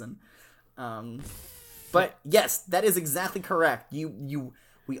some reason. But yes, that is exactly correct.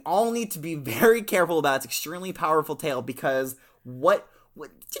 We all need to be very careful about its extremely powerful tail, because what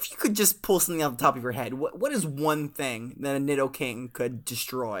if you could just pull something off the top of your head? What is one thing that a Nidoking could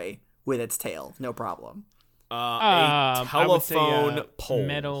destroy with its tail? No problem. A I would say, telephone pole.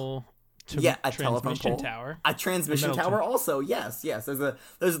 Metal. A telephone transmission pole. tower. A transmission A metal tower also, yes. Those are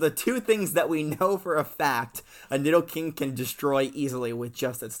the two things that we know for a fact a Nidoking can destroy easily with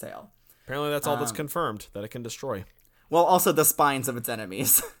just its tail. Apparently, that's all that's confirmed that it can destroy. Well, also the spines of its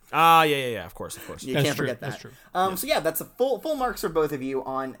enemies. Yeah. Of course. You That's can't true, forget that. that's true. So yeah, that's a full marks for both of you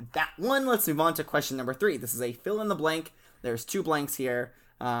on that one. Let's move on to question number 3. This is a fill in the blank. There's 2 blanks here.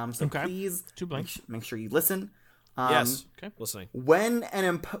 So Okay. please 2 blanks. make sure you listen. Yes. Okay. Listening. Let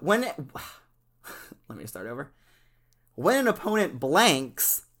me start over. When an opponent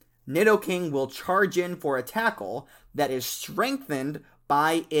blanks, Nidoking will charge in for a tackle that is strengthened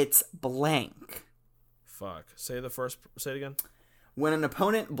by its blank. Fuck. Say it again. When an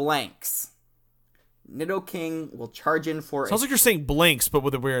opponent blanks, Nidoking will charge in for Sounds like you're saying blinks, but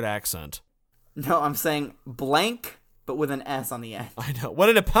with a weird accent. No, I'm saying blank, but with an S on the end. I know. When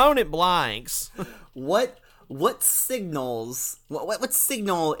an opponent blanks. What signals? What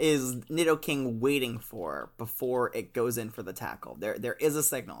signal is Nidoking waiting for before it goes in for the tackle? There is a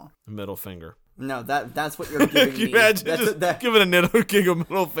signal. Middle finger. No, that's what you're giving Can you me. imagine That's just that, giving a Nidoking a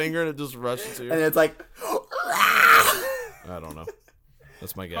middle finger and it just rushes to you? and it's like, I don't know.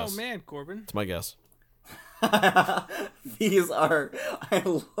 That's my guess. Oh man, Corbin. That's my guess. these are. I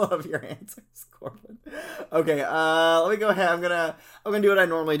love your answers, Corbin. Okay, let me go ahead. I'm gonna do what I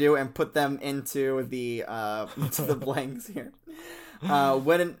normally do and put them into the blanks here.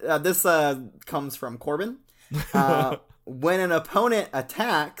 This comes from Corbin. When an opponent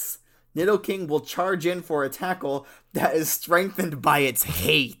attacks, Nidoking will charge in for a tackle that is strengthened by its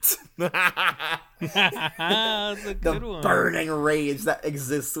hate. That's a The good one. burning rage that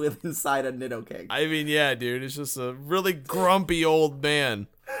exists inside a Nidoking. I mean, yeah, dude. It's just a really grumpy old man.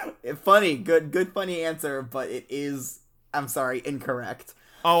 Funny, good funny answer, but it is, I'm sorry, incorrect.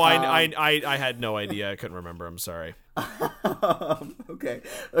 Oh, I had no idea. I couldn't remember. I'm sorry. Okay,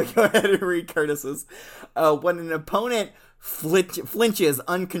 let's go ahead and read Curtis's. When an opponent flinches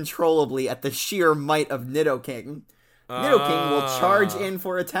uncontrollably at the sheer might of Nidoking, Nidoking will charge in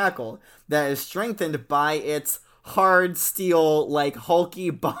for a tackle that is strengthened by its hard steel, like hulky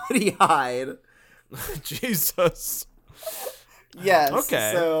body hide. Jesus. Yes.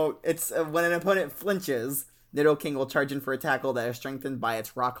 Okay. So it's when an opponent flinches, Nidoking will charge in for a tackle that is strengthened by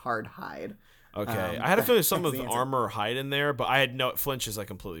its rock hard hide. Okay. I had a feeling some that's of the the answer. armor or hide in there, but I had no flinches. I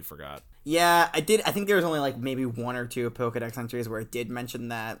completely forgot. Yeah, I did. I think there was only like maybe 1 or 2 Pokedex entries where it did mention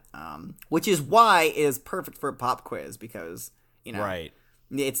that, which is why it is perfect for a pop quiz, because Right.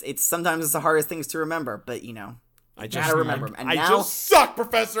 it's sometimes it's the hardest things to remember, but I gotta remember 'em. And I now, just suck,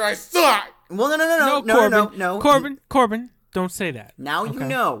 Professor. I suck. well, no. Corbin, don't say that. Now you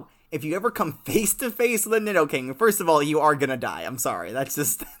know. If you ever come face to face with a Nidoking, first of all, you are gonna die. I'm sorry. That's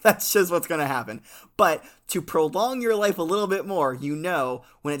just what's gonna happen. But to prolong your life a little bit more,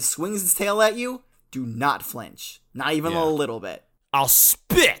 when it swings its tail at you, do not flinch. Not even Yeah. a little bit. I'll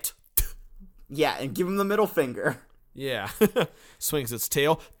spit. Yeah, and give him the middle finger. Yeah. Swings its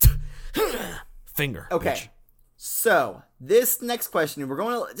tail. Finger. Okay. bitch. So, this next question, we're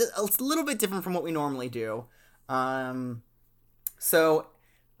going to, it's a little bit different from what we normally do.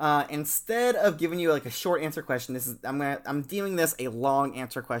 Instead of giving you like a short answer question, I'm deeming this a long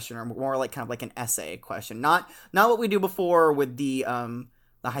answer question, or more like kind of like an essay question. Not what we do before with the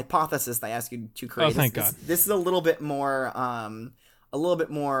hypothesis that I ask you to create. Oh, thank God. This is a little bit more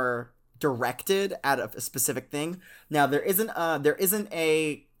directed at a specific thing. Now there isn't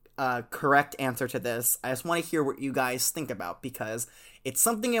a correct answer to this. I just want to hear what you guys think about, because it's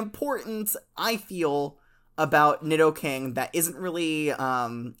something important, I feel, about Nidoking that isn't really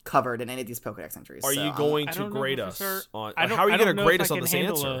covered in any of these Pokedex entries. Are So, you going I to don't know, grade Professor. us on? I don't- How are you I going don't to know grade if us I on can this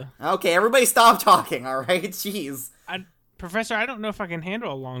handle answer? Okay, everybody stop talking, all right? Jeez. Professor, I don't know if I can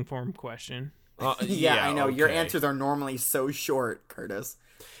handle a long form question. Yeah, I know. Your okay. answers are normally so short, Curtis.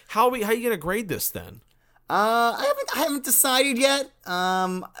 How are you going to grade this then? I haven't decided yet.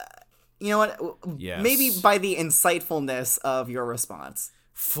 You know what? Yes. Maybe by the insightfulness of your response.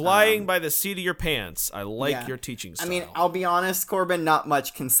 Flying by the seat of your pants. I like Yeah. your teaching I style. mean, I'll be honest, Corbin, not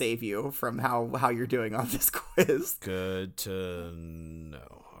much can save you from how you're doing on this quiz. Good to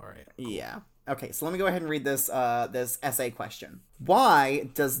know. All right. Yeah. Okay, so let me go ahead and read this this essay question. Why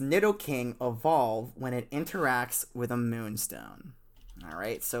does Nidoking evolve when it interacts with a moonstone? All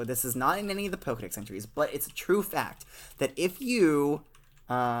right, so this is not in any of the Pokedex entries, but it's a true fact that if you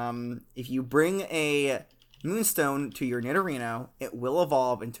bring a moonstone to your Nidorino, it will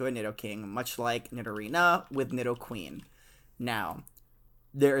evolve into a Nidoking, much like Nidorina with Nidoqueen. Now,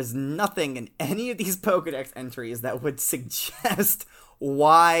 there is nothing in any of these Pokedex entries that would suggest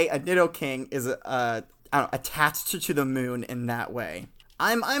why a Nidoking is attached to the moon in that way.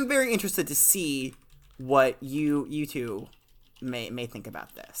 I'm very interested to see what you two may think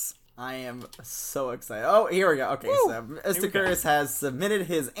about this. I am so excited. Oh, here we go. Okay, so Mr. Curtis has submitted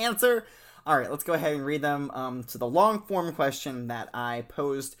his answer. All right, let's go ahead and read them. So the long form question that I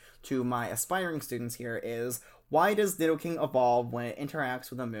posed to my aspiring students here is, why does Nidoking evolve when it interacts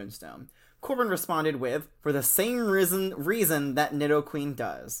with a moonstone? Corbin responded with, for the same reason that Nidoqueen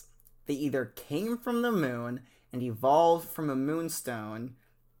does. They either came from the moon and evolved from a moonstone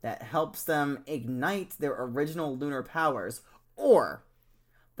that helps them ignite their original lunar powers, or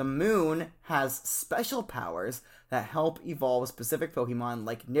the moon has special powers that help evolve specific Pokemon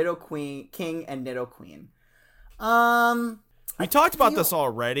like Nidoking and Nidoqueen. We talked about this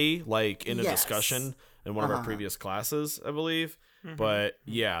already, like in a Yes. discussion in one of our previous classes, I believe. But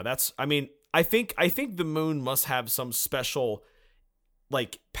yeah, I think the moon must have some special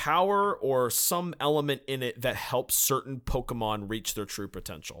like power or some element in it that helps certain Pokemon reach their true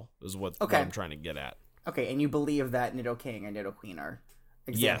potential, is what I'm trying to get at. Okay, and you believe that Nidoking and Nidoqueen are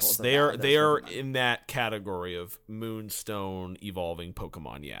examples Yes, of they that, are. those They are Pokemon. in that category of moonstone evolving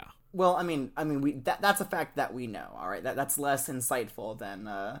Pokemon. Yeah. Well, I mean, that's a fact that we know. All right, that's less insightful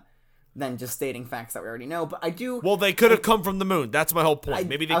than just stating facts that we already know. But I do. Well, they could have come from the moon. That's my whole point.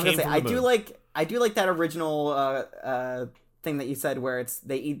 Maybe they came from the moon. I do like that original thing that you said, where it's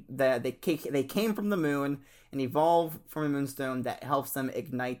they came from the moon and evolve from a moonstone that helps them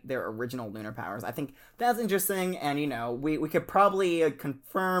ignite their original lunar powers. I think that's interesting, and we could probably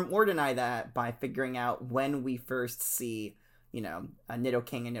confirm or deny that by figuring out when we first see a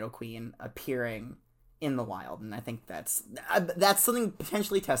Nidoking and Nidoqueen appearing in the wild, and I think that's something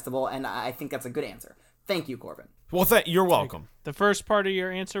potentially testable, and I think that's a good answer. Thank you, Corbin. Well, you're welcome. The first part of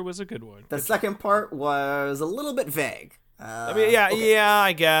your answer was a good one. The second part was a little bit vague. I mean, yeah,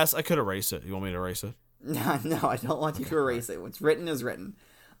 I guess I could erase it. You want me to erase it? No, I don't want you to erase it. What's written is written.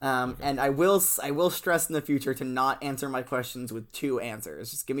 And I will stress in the future to not answer my questions with two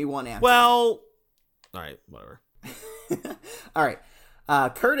answers. Just give me one answer. Well, all right, whatever. All right.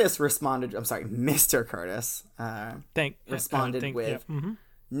 Curtis responded. I'm sorry, Mr. Curtis responded with, yeah. Mm-hmm.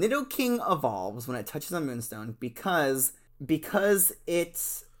 Nidoking evolves when it touches a moonstone because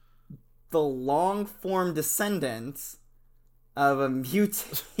it's the long form descendant of a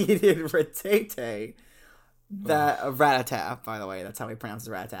mutated Rattata. Rattata, by the way, that's how he pronounces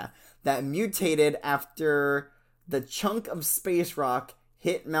Rattata. That mutated after the chunk of space rock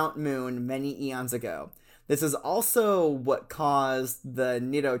hit Mount Moon many eons ago. This is also what caused the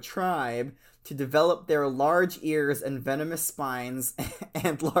Nido tribe to develop their large ears and venomous spines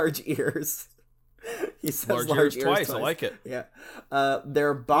and large ears. He says large ears twice. I like it. Yeah.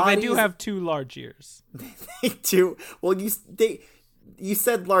 Their Well, bodies... they do have two large ears. They do. Well, you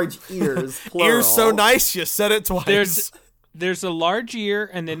said large ears, plural. Ears so nice, you said it twice. There's a large ear,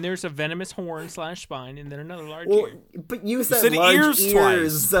 and then there's a venomous horn / spine, and then another large ear. But you said large ears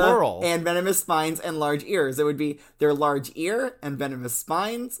twice, plural. And venomous spines and large ears. It would be their large ear and venomous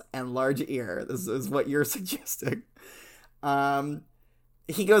spines and large ear. This is what you're suggesting.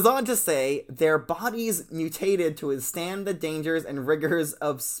 He goes on to say, their bodies mutated to withstand the dangers and rigors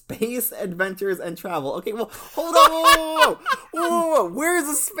of space adventures and travel. Okay, well, hold on. Whoa. Where's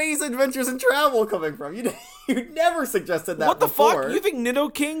the space adventures and travel coming from? You never suggested that What the before. fuck? You think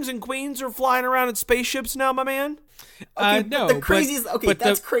Nidokings and Queens are flying around in spaceships now, my man? Okay, no. The craziest. But, Okay, but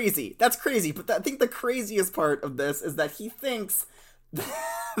that's crazy. That's crazy. But I think the craziest part of this is that he thinks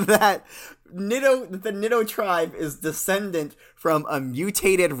that the Nido tribe is descendant from a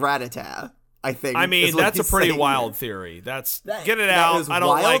mutated Rattata. I think. I mean, is what that's a he's pretty saying wild here. theory. Get it that out. is I don't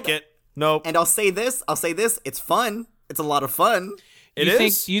wild. like it. Nope. And I'll say this. It's fun. It's a lot of fun. It you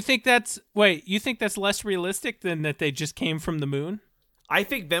is. You think that's less realistic than that they just came from the moon? I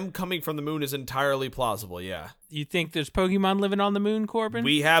think them coming from the moon is entirely plausible, yeah. You think there's Pokemon living on the moon, Corbin?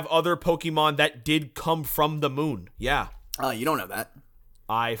 We have other Pokemon that did come from the moon. Yeah. You don't know that.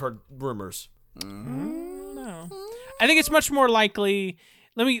 I've heard rumors. No. I think it's much more likely,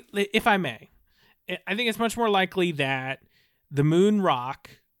 if I may, I think it's much more likely that the moon rock,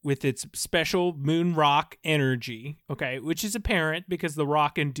 with its special moon rock energy, okay, which is apparent because the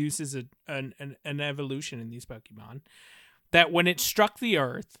rock induces an evolution in these Pokemon, that when it struck the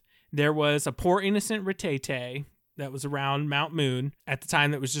Earth, there was a poor innocent Rattata that was around Mount Moon at the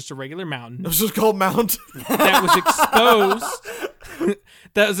time that was just a regular mountain It was just called Mount. that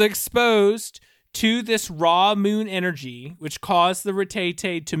was exposed to this raw moon energy, which caused the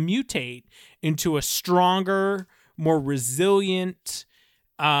Rattata to mutate into a stronger, more resilient,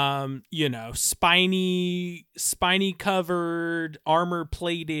 spiny covered, armor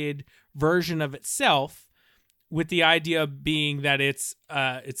plated version of itself, with the idea being that its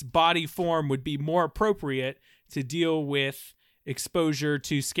body form would be more appropriate to deal with exposure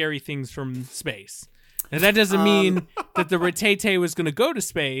to scary things from space. Now, that doesn't mean that the Rattata was going to go to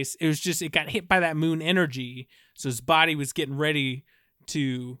space. It was just, it got hit by that moon energy, so his body was getting ready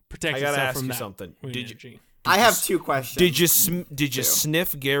to protect I itself gotta ask from you that something. moon Did you- energy. I have two questions. Did you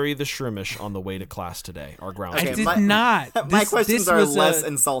sniff Gary the Shrimish on the way to class today? Our ground. I Okay, did my- not. My questions are was less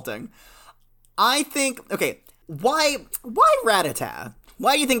insulting. I think. Okay, why Rattata?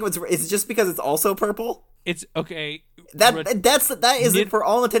 Why do you think is it just because it's also purple? It's okay. That is Nid- for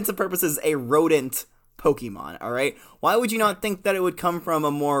all intents and purposes a rodent Pokemon. All right. Why would you not think that it would come from a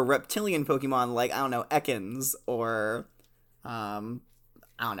more reptilian Pokemon like, I don't know, Ekans or I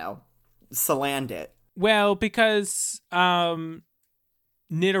don't know, Salandit? Well, because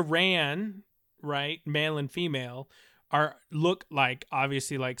Nidoran, right, male and female, look like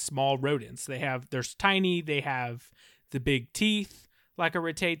obviously like small rodents. They're tiny. They have the big teeth like a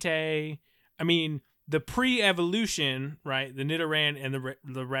Rattata. I mean, the pre-evolution, right? The Nidoran and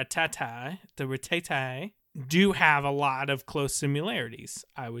the Rattata do have a lot of close similarities,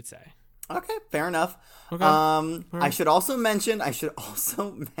 I would say. Okay, fair enough. Okay. I should also mention,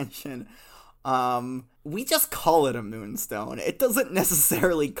 we just call it a moonstone. It doesn't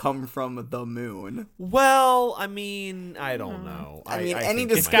necessarily come from the moon. Well, I mean, I don't know. I mean, any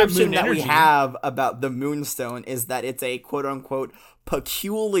think it might. got description moon that we energy. have about the moonstone is that it's a quote-unquote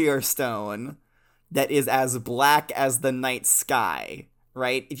peculiar stone that is as black as the night sky,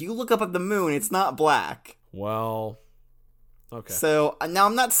 right? If you look up at the moon, it's not black. Well, okay. So now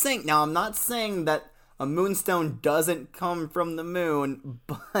I'm not saying that a moonstone doesn't come from the moon,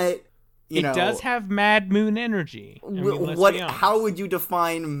 but It does have mad moon energy. I mean, let's be honest. How would you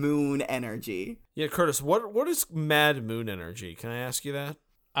define moon energy? Yeah, Curtis, what is mad moon energy? Can I ask you that?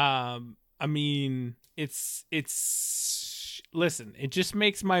 I mean, it's listen, it just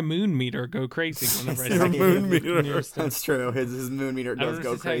makes my moon meter go crazy whenever I Your see moon it meter. nearest to- That's true. His moon meter don't does know go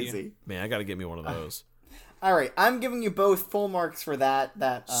what to tell you. crazy. Man, I got to get me one of those. All right, I'm giving you both full marks for that.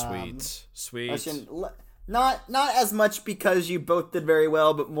 Sweet. Question. Not as much because you both did very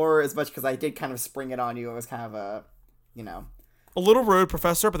well, but more as much because I did kind of spring it on you. It was kind of a, A little rude,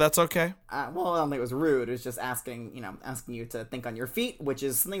 Professor, but that's okay. well, I don't think it was rude. It was just asking you to think on your feet, which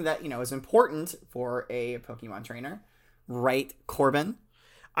is something that, is important for a Pokemon trainer. Right, Corbin?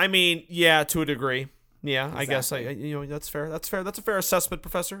 I mean, yeah, to a degree. Yeah, Exactly. I guess that's fair. That's fair. That's a fair assessment,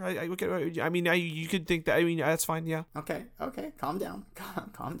 Professor. You could think that. I mean, that's fine. Yeah. Okay, calm down.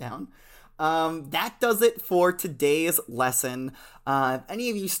 Calm down. That does it for today's lesson. If any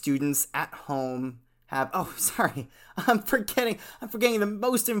of you students at home I'm forgetting the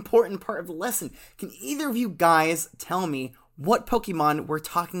most important part of the lesson. Can either of you guys tell me what Pokemon we're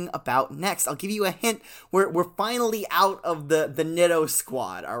talking about next? I'll give you a hint. We're finally out of the Nido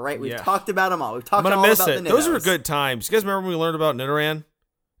squad, all right? We've talked about them all. We've talked I'm all gonna miss about it. the Those Nidos. were good times. You guys remember when we learned about Nidoran,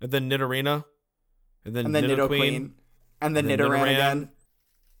 and then Nidorina, and then Nidoqueen, and then Nidoran again.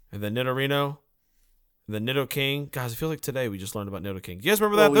 and then Nidorino, and then Nidoking. Guys, I feel like today we just learned about Nidoking. You guys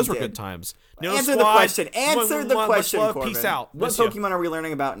remember that? Well, we Those were did. good times. Answer the question. Answer the Much question, love. Corbin. Peace out. What Miss ya. Pokemon are we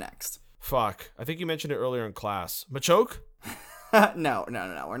learning about next? Fuck. I think you mentioned it earlier in class. Machoke? No.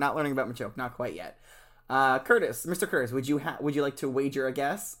 We're not learning about Machoke. Not quite yet. Curtis, Mr. Curtis, would you like to wager a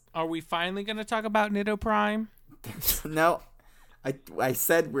guess? Are we finally going to talk about Nidoprime? No. I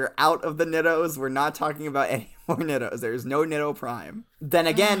said we're out of the Nidos. We're not talking about any more Nidos. There's no Nido Prime. Then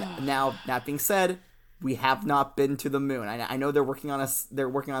again, now that being said, we have not been to the moon. I know they're working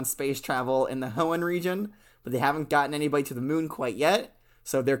on space travel in the Hoenn region, but they haven't gotten anybody to the moon quite yet.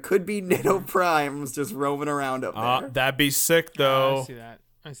 So there could be Nidoprimes just roaming around up there. That'd be sick, though.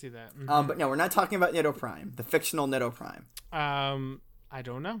 I see that. Mm-hmm. But no, we're not talking about Nidoprime, the fictional Nidoprime. I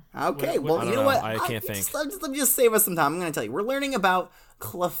don't know. Okay, What- well, you know what? I can't think. Let me just save us some time. I'm going to tell you. We're learning about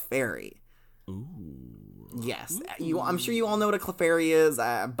Clefairy. Ooh. Yes, I'm sure you all know what a Clefairy is,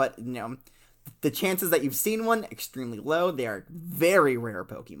 but the chances that you've seen one extremely low. They are very rare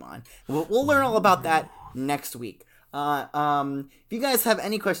Pokemon. We'll learn all about that next week. If you guys have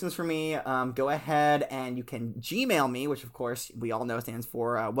any questions for me, go ahead and you can Gmail me, which of course we all know stands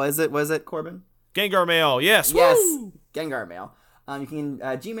for was it Corbin? Gengar Mail, yes. Yes, Woo! Gengar Mail. You can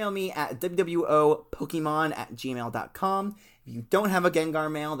Gmail me at wwopokemon@gmail.com. If you don't have a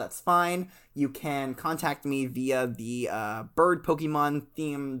Gengar Mail, that's fine. You can contact me via the bird Pokemon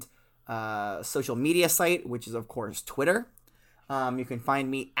themed social media site, which is of course Twitter. You can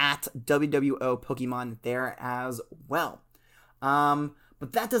find me at WWOPokemon there as well.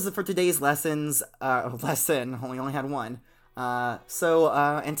 But that does it for today's lessons. We only had one. So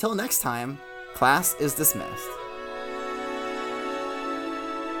until next time, class is dismissed.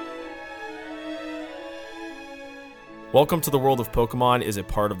 Welcome to the World of Pokemon is a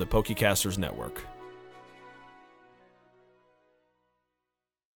part of the Pokecasters Network.